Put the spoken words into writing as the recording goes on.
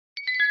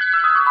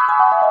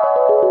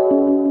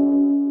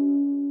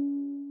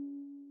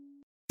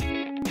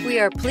We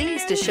are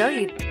pleased to show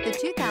you the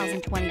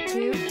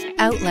 2022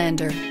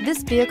 Outlander.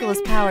 This vehicle is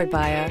powered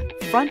by a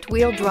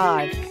front-wheel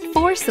drive,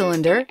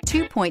 4-cylinder,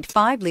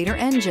 2.5-liter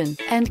engine,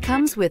 and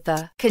comes with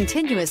a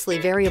continuously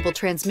variable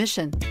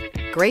transmission.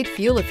 Great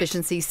fuel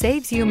efficiency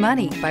saves you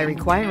money by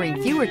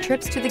requiring fewer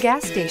trips to the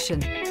gas station.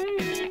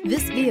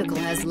 This vehicle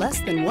has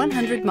less than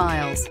 100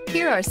 miles.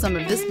 Here are some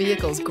of this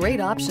vehicle's great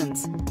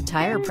options: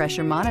 tire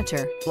pressure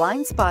monitor,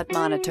 blind spot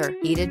monitor,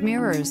 heated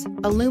mirrors,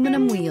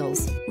 aluminum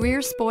wheels,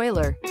 rear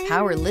spoiler,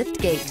 power lift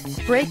gate,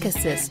 brake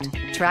assist,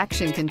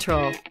 traction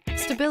control,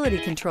 stability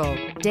control,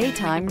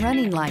 daytime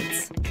running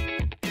lights.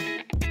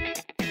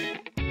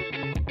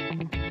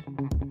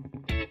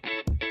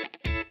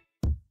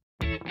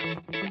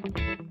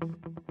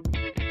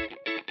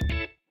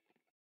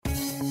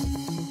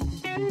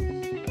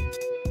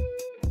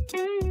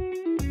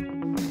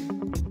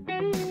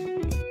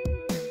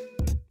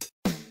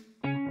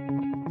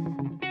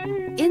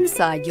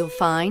 Inside you'll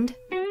find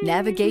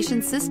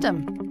navigation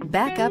system,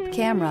 backup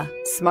camera,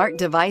 smart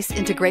device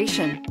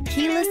integration,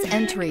 keyless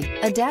entry,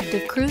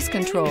 adaptive cruise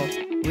control,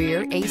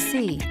 rear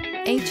AC,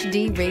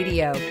 HD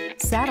radio,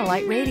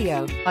 satellite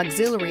radio,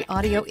 auxiliary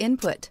audio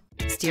input,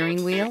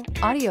 steering wheel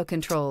audio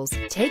controls.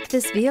 Take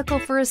this vehicle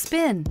for a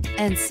spin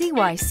and see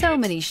why so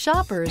many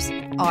shoppers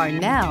are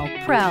now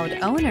proud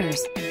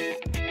owners.